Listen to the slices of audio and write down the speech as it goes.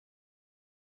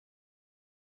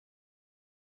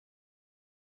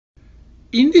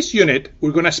in this unit,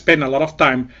 we're going to spend a lot of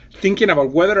time thinking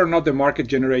about whether or not the market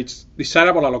generates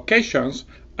desirable allocations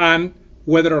and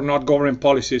whether or not government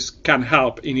policies can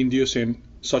help in inducing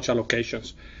such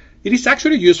allocations. It is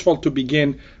actually useful to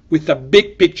begin with a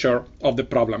big picture of the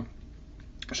problem.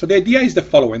 So the idea is the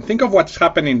following. Think of what's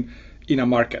happening in a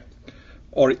market,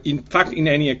 or in fact in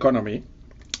any economy.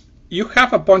 You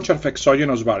have a bunch of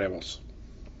exogenous variables,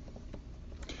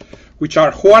 which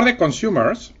are who are the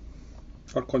consumers,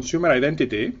 or consumer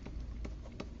identity,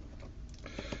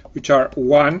 which are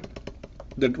one,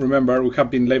 that remember we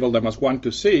have been labeled them as 1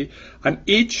 to C, and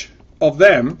each of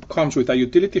them comes with a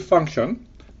utility function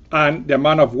and the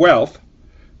amount of wealth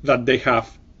that they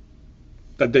have,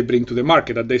 that they bring to the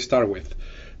market, that they start with.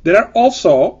 There are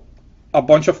also a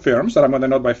bunch of firms that I'm going to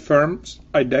note by firms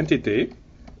identity,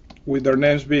 with their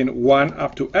names being 1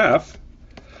 up to F,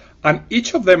 and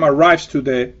each of them arrives to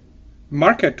the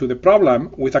market, to the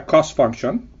problem, with a cost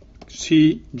function,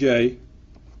 Cj,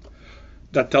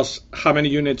 that tells how many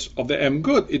units of the M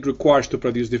good it requires to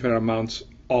produce different amounts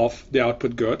of the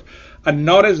output good. And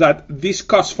notice that this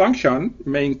cost function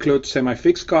may include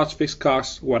semi-fixed costs, fixed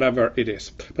costs, whatever it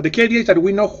is. But the key idea is that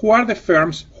we know who are the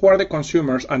firms, who are the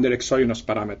consumers, and their exogenous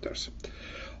parameters.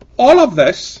 All of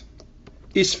this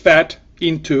is fed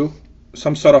into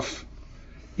some sort of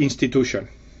institution.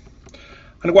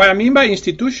 And what I mean by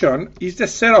institution is the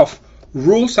set of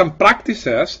rules and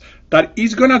practices that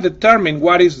is going to determine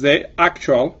what is the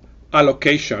actual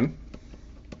allocation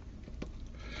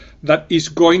that is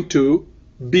going to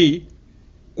be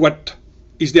what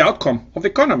is the outcome of the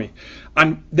economy.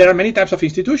 And there are many types of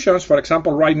institutions. For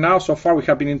example, right now, so far, we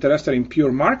have been interested in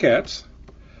pure markets,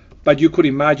 but you could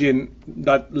imagine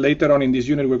that later on in this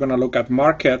unit, we're going to look at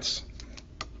markets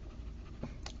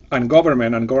and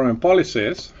government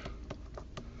policies.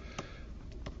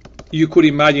 You could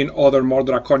imagine other more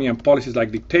draconian policies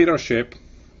like dictatorship,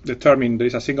 determine there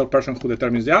is a single person who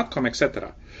determines the outcome,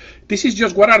 etc. This is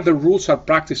just what are the rules and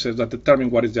practices that determine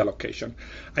what is the allocation.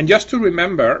 And just to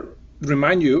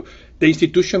remind you, the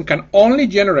institution can only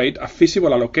generate a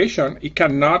feasible allocation. It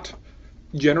cannot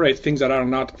generate things that are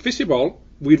not feasible.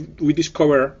 We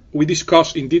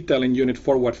discussed in detail in Unit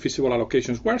 4 what feasible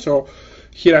allocations were. So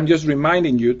here I'm just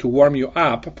reminding you to warm you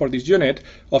up for this unit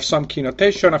of some key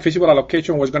notation. A feasible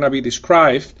allocation was going to be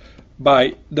described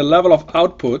by the level of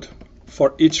output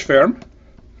for each firm.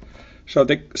 So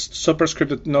the superscript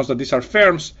that knows that these are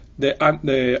firms,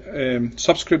 the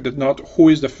subscript that note who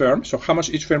is the firm, so how much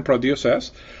each firm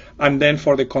produces, and then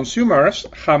for the consumers,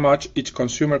 how much each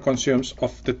consumer consumes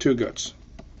of the two goods.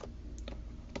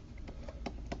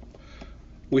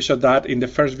 We saw that in the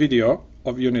first video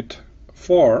of Unit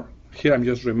 4. Here I'm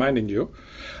just reminding you.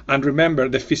 And remember,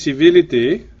 the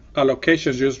feasibility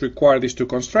allocations just require these two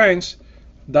constraints,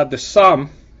 that the sum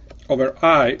over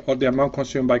I, or the amount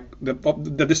consumed by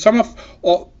the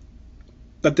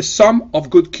sum of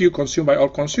good Q consumed by all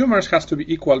consumers has to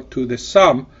be equal to the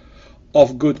sum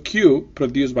of good Q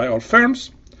produced by all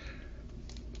firms.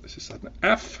 This is an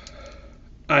F.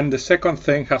 And the second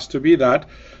thing has to be that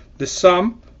the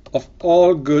sum of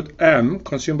all good M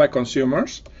consumed by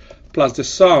consumers plus the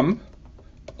sum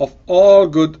of all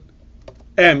good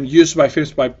M used by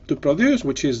firms to produce,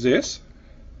 which is this,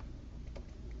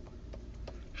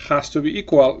 has to be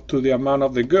equal to the amount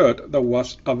of the good that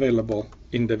was available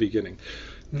in the beginning.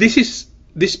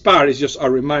 This part is just a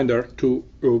reminder to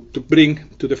bring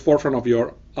to the forefront of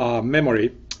your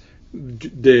memory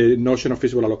the notion of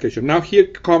feasible allocation. Now here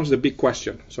comes the big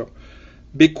question. So,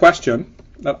 big question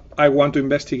that I want to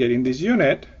investigate in this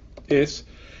unit is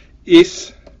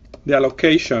the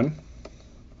allocation,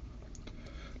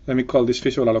 let me call this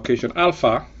feasible allocation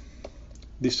alpha,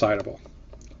 desirable?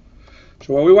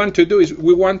 So what we want to do is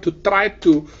we want to try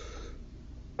to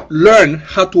learn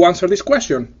how to answer this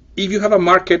question. If you have a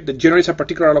market that generates a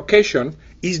particular allocation,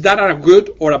 is that a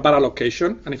good or a bad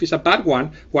allocation? And if it's a bad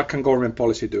one, what can government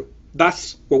policy do?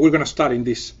 That's what we're going to start in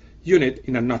this unit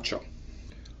in a nutshell.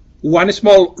 One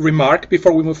small remark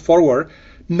before we move forward.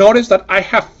 Notice that I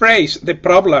have phrased the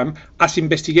problem as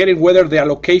investigating whether the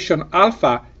allocation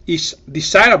alpha is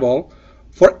desirable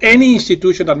for any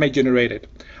institution that may generate it.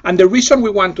 And the reason we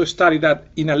want to study that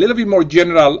in a little bit more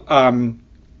general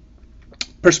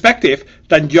perspective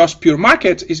than just pure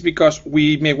markets is because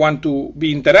we may want to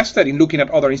be interested in looking at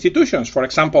other institutions. For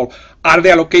example, are the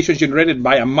allocations generated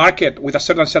by a market with a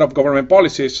certain set of government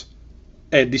policies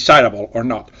desirable or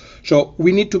not? So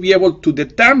we need to be able to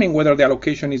determine whether the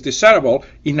allocation is desirable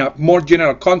in a more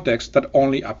general context than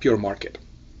only a pure market.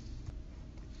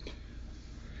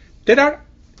 There are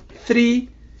three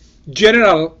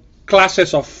general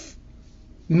classes of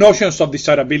notions of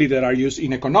desirability that are used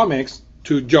in economics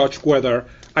to judge whether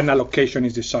an allocation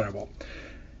is desirable.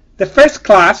 The first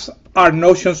class are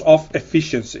notions of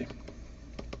efficiency.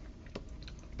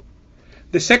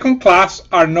 The second class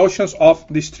are notions of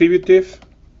distributive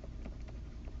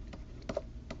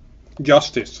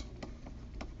justice.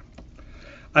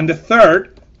 And the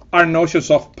third are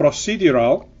notions of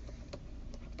procedural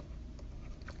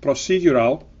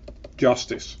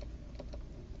justice.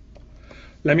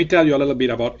 Let me tell you a little bit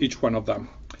about each one of them.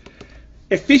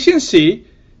 Efficiency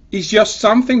is just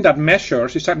something that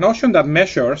measures, it's a notion that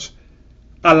measures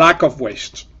a lack of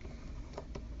waste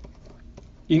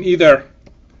in either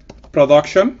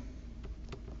production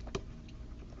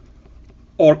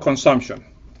or consumption.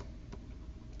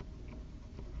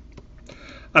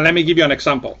 And let me give you an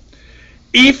example.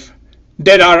 If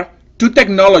there are two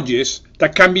technologies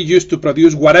that can be used to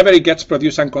produce whatever it gets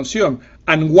produced and consumed,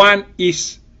 and one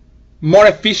is more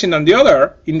efficient than the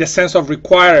other in the sense of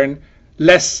requiring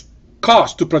less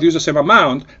cost to produce the same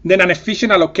amount, then an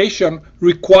efficient allocation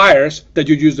requires that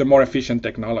you use the more efficient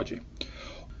technology.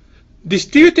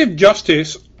 Distributive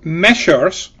justice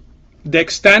measures the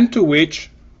extent to which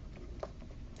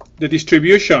the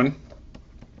distribution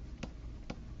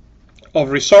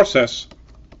of resources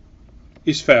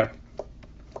is fair.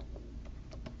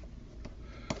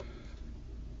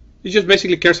 It just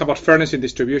basically cares about fairness in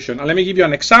distribution. And let me give you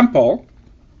an example.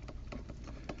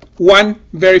 One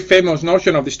very famous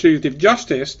notion of distributive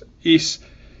justice is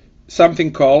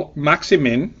something called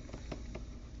maximin,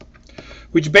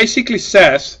 which basically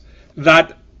says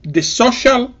that the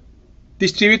social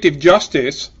distributive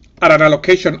justice at an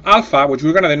allocation alpha, which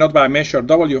we're going to denote by a measure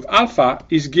W of alpha,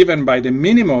 is given by the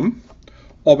minimum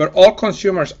over all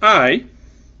consumers I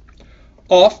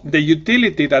of the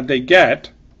utility that they get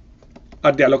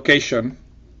at the allocation,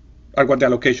 at what the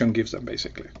allocation gives them,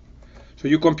 basically. So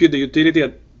you compute the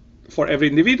utility for every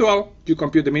individual, you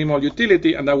compute the minimal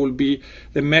utility, and that will be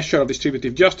the measure of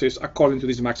distributive justice according to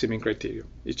this maximin criterion.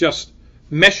 It's just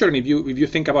measuring, if you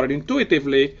think about it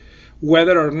intuitively,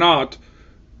 whether or not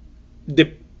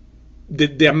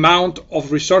the amount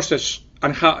of resources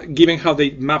and given how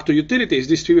they map to utility is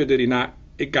distributed in an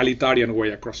egalitarian way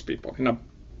across people,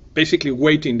 basically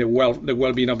weighting the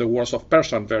well-being of the worlds of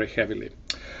person very heavily.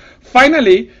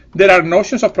 Finally, there are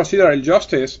notions of procedural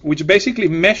justice which basically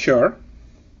measure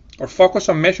or focus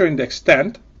on measuring the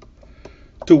extent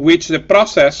to which the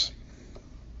process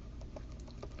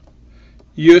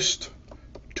used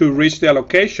to reach the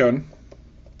allocation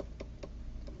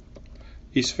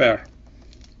is fair,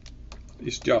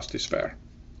 is just, is fair.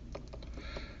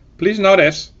 Please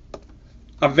notice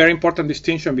a very important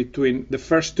distinction between the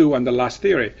first two and the last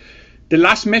theory. The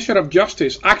last measure of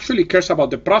justice actually cares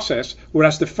about the process,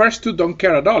 whereas the first two don't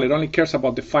care at all. It only cares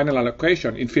about the final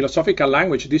allocation. In philosophical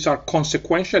language, these are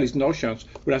consequentialist notions,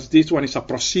 whereas this one is a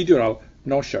procedural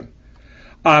notion.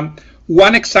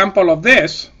 One example of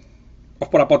this,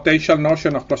 of a potential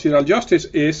notion of procedural justice,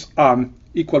 is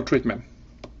equal treatment.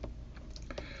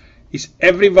 Is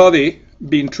everybody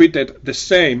being treated the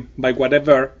same by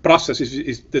whatever process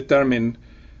is determined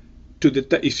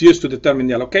is used to determine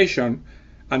the allocation?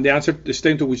 And the answer, the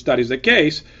extent to which that is the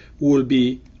case, will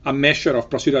be a measure of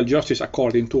procedural justice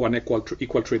according to an equal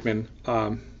treatment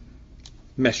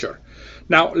measure.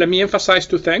 Now, let me emphasize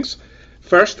two things.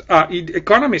 First,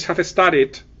 economists have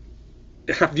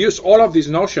used all of these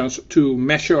notions to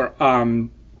measure the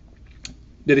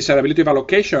desirability of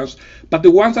allocations, but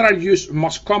the ones that are used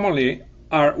most commonly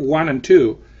are 1 and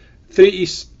 2. 3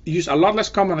 is used a lot less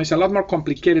commonly, it's a lot more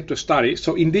complicated to study.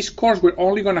 So in this course, we're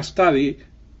only going to study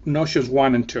notions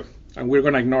 1 and 2, and we're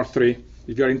going to ignore 3.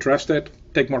 If you're interested,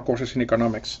 take more courses in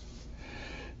economics.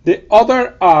 The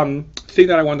other thing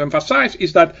that I want to emphasize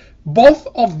is that both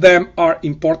of them are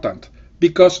important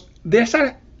because these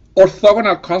are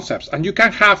orthogonal concepts, and you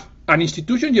can have an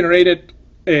institution-generated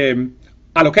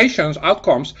allocations,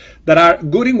 outcomes that are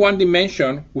good in one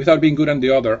dimension without being good in the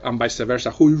other, and vice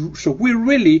versa. So we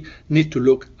really need to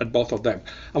look at both of them.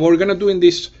 And what we're going to do in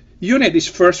this unit is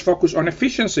first focus on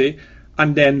efficiency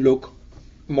and then look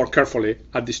more carefully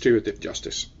at distributive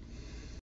justice.